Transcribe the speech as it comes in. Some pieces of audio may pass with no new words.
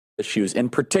issues. In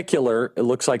particular, it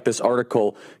looks like this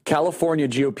article, California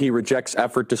GOP rejects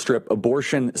effort to strip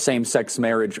abortion, same-sex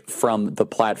marriage from the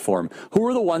platform. Who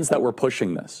are the ones that were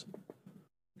pushing this?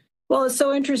 Well, it's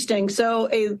so interesting. So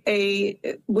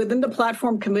within the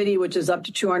platform committee, which is up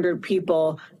to 200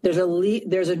 people,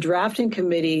 there's a drafting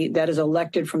committee that is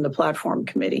elected from the platform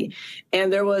committee.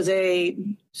 And there was a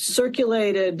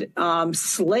circulated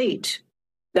slate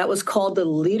that was called the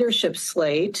leadership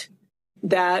slate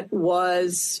that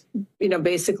was,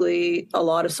 basically a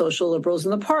lot of social liberals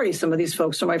in the party. Some of these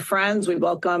folks are my friends. We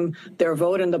welcome their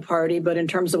vote in the party. But in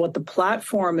terms of what the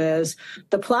platform is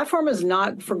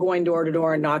not for going door to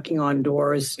door and knocking on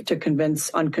doors to convince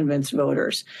unconvinced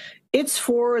voters. It's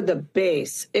for the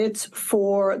base. It's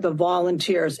for the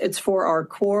volunteers. It's for our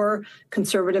core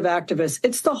conservative activists.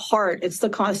 It's the heart. It's the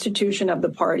constitution of the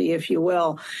party, if you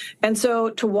will. And so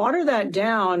to water that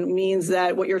down means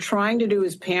that what you're trying to do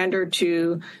is pander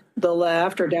to the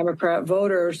left or Democrat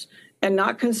voters and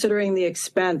not considering the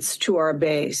expense to our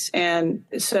base. And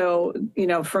so,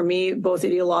 for me, both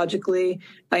ideologically,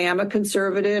 I am a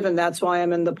conservative, and that's why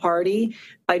I'm in the party.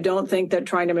 I don't think that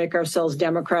trying to make ourselves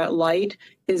Democrat-lite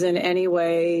is in any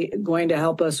way going to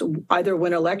help us either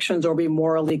win elections or be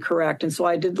morally correct. And so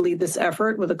I did lead this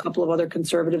effort with a couple of other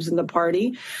conservatives in the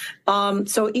party.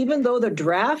 So even though the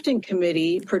drafting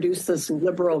committee produced this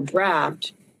liberal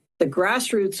draft, the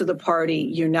grassroots of the party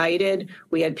united.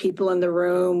 We had people in the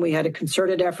room. We had a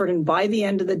concerted effort. And by the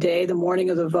end of the day, the morning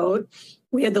of the vote,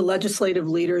 we had the legislative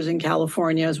leaders in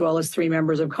California, as well as 3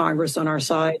 members of Congress on our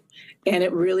side. And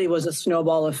it really was a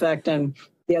snowball effect. And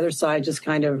the other side just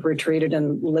kind of retreated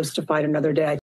and lives to fight another day.